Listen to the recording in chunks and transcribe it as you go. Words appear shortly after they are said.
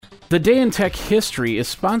The Day in Tech History is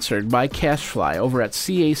sponsored by CashFly over at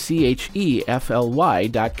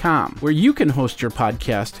CACHEFLY.com, where you can host your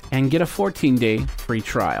podcast and get a 14-day free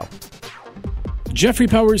trial. Jeffrey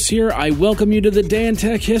Powers here. I welcome you to the Day in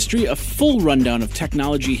Tech History, a full rundown of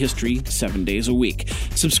technology history 7 days a week.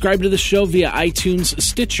 Subscribe to the show via iTunes,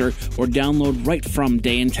 Stitcher, or download right from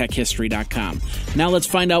dayintechhistory.com. Now let's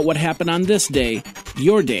find out what happened on this day,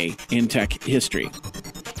 your day in tech history.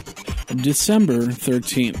 December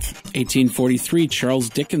 13th, 1843, Charles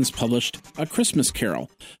Dickens published A Christmas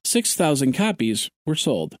Carol. 6,000 copies were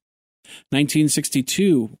sold.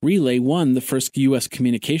 1962, Relay 1, the first U.S.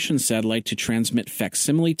 communications satellite to transmit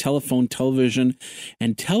facsimile telephone, television,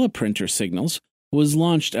 and teleprinter signals, was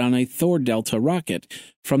launched on a Thor Delta rocket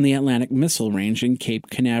from the Atlantic Missile Range in Cape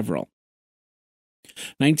Canaveral.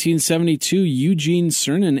 1972, Eugene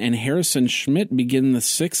Cernan and Harrison Schmitt begin the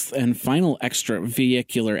sixth and final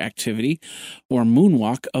extravehicular activity, or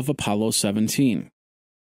moonwalk, of Apollo 17.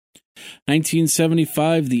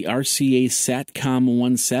 1975, the RCA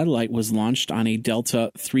SATCOM-1 satellite was launched on a Delta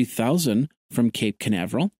 3000 from Cape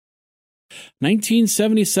Canaveral.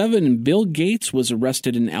 1977, Bill Gates was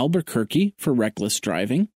arrested in Albuquerque for reckless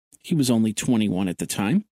driving. He was only 21 at the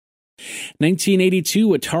time. 1982,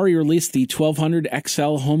 Atari released the 1200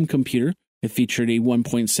 XL home computer. It featured a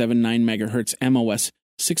 1.79 MHz MOS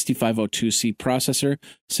 6502C processor,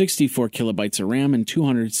 64 kilobytes of RAM, and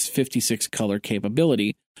 256 color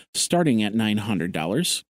capability, starting at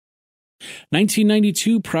 $900.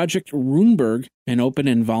 1992, Project Runeberg, an open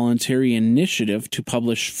and voluntary initiative to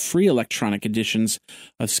publish free electronic editions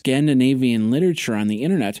of Scandinavian literature on the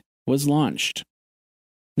Internet, was launched.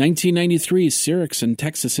 1993, Xerox and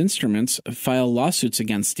Texas Instruments file lawsuits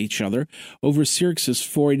against each other over Xerox's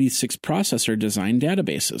 486 processor design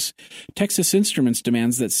databases. Texas Instruments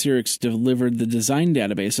demands that Xerox delivered the design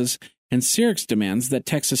databases, and Xerox demands that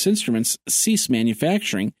Texas Instruments cease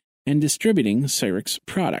manufacturing and distributing Xerox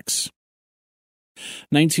products.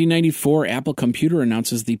 1994, Apple Computer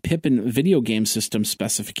announces the Pippin video game system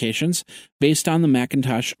specifications based on the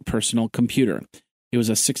Macintosh personal computer. It was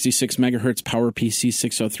a 66 MHz PowerPC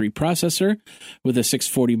 603 processor with a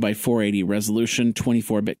 640 by 480 resolution,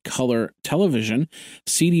 24-bit color television,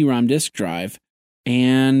 CD-ROM disk drive,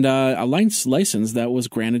 and a license that was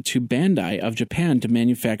granted to Bandai of Japan to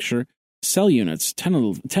manufacture cell units,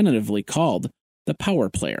 tentatively called the Power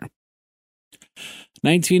Player.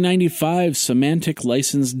 1995, Symantec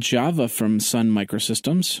licensed Java from Sun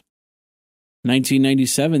Microsystems.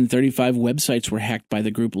 1997, 35 websites were hacked by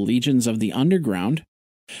the group Legions of the Underground.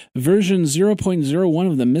 Version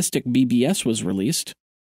 0.01 of the Mystic BBS was released.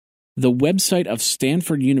 The website of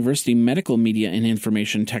Stanford University Medical Media and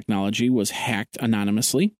Information Technology was hacked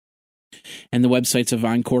anonymously. And the websites of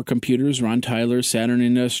Encore Computers, Ron Tyler, Saturn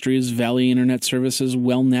Industries, Valley Internet Services,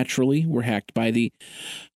 Well Naturally were hacked by the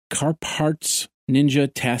Karpatz Ninja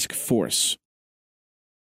Task Force.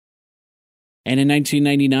 And in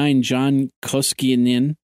 1999, John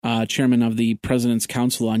Koskinen, chairman of the President's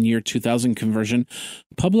Council on Year 2000 Conversion,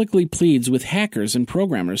 publicly pleads with hackers and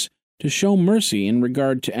programmers to show mercy in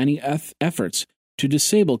regard to any efforts to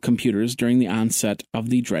disable computers during the onset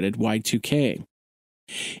of the dreaded Y2K.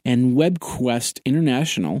 And WebQuest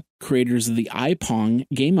International, creators of the iPong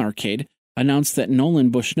game arcade, announced that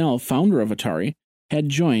Nolan Bushnell, founder of Atari, had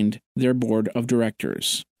joined their board of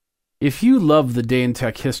directors. If you love the Day in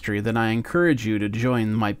Tech History, then I encourage you to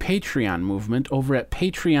join my Patreon movement over at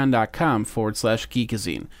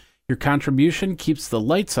patreon.com/geekazine. Your contribution keeps the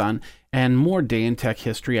lights on and more Day in Tech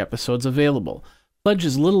History episodes available. Pledge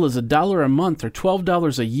as little as $1 a month or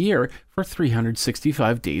 $12 a year for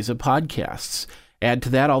 365 days of podcasts. Add to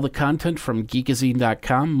that all the content from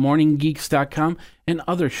geekazine.com, morninggeeks.com, and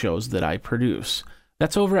other shows that I produce.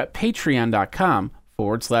 That's over at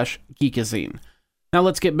patreon.com/geekazine. Now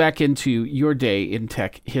let's get back into your day in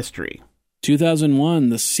tech history. 2001,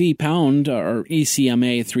 the C-Pound, or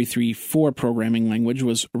ECMA 334 programming language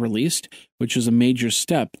was released, which was a major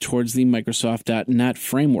step towards the Microsoft.NET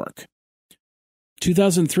framework.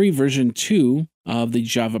 2003, version 2 of the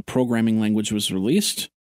Java programming language was released.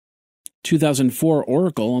 2004,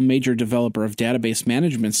 Oracle, a major developer of database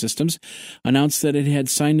management systems, announced that it had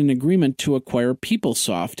signed an agreement to acquire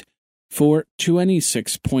PeopleSoft for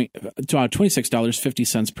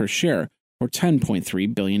 $26.50 per share, or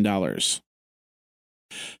 $10.3 billion.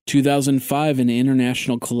 2005, an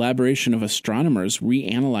international collaboration of astronomers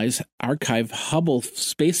reanalyzed archived Hubble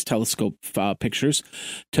Space Telescope pictures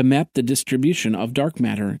to map the distribution of dark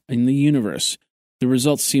matter in the universe. The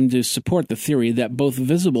results seem to support the theory that both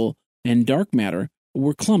visible and dark matter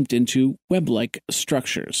were clumped into web-like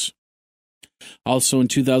structures. Also in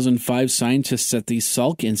 2005, scientists at the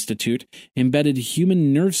Salk Institute embedded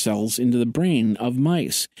human nerve cells into the brain of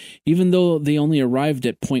mice. Even though they only arrived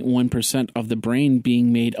at 0.1% of the brain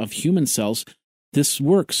being made of human cells, this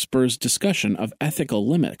work spurs discussion of ethical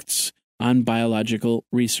limits on biological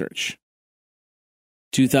research.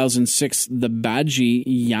 2006, the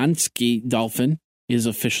Baji-Yansky dolphin is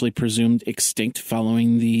officially presumed extinct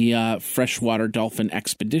following the freshwater dolphin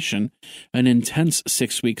expedition, an intense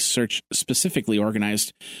 6-week search specifically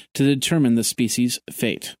organized to determine the species'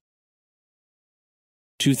 fate.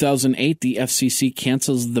 2008, the FCC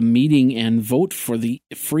cancels the meeting and vote for the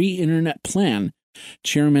free internet plan.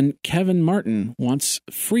 Chairman Kevin Martin wants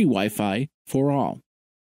free Wi-Fi for all.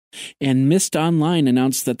 And Myst Online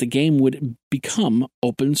announced that the game would become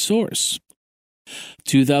open source.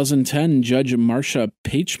 2010, Judge Marsha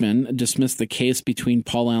Pachman dismissed the case between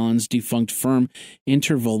Paul Allen's defunct firm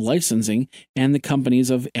Interval Licensing and the companies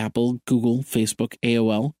of Apple, Google, Facebook,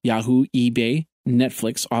 AOL, Yahoo, eBay,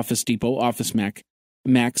 Netflix, Office Depot, Office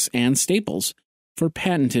Max, and Staples for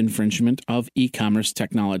patent infringement of e-commerce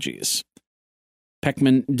technologies.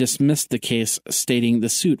 Pachman dismissed the case, stating the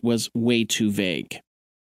suit was way too vague.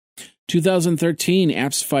 2013,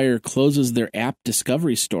 AppsFire closes their app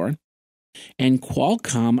discovery store. And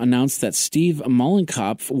Qualcomm announced that Steve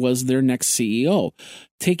Mollenkopf was their next CEO,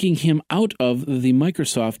 taking him out of the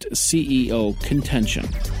Microsoft CEO contention.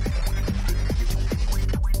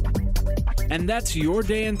 And that's your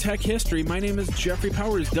Day in Tech History. My name is Jeffrey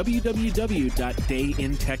Powers,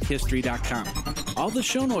 www.dayintechhistory.com. All the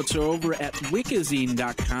show notes are over at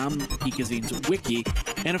wikizine.com, Geekazine's wiki.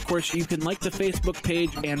 And of course, you can like the Facebook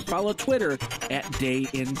page and follow Twitter at Day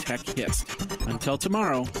in Tech Hist. Until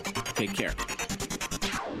tomorrow, take care.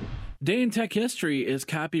 Day in Tech History is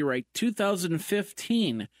copyright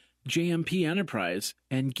 2015, JMP Enterprise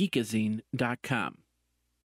and Geekazine.com.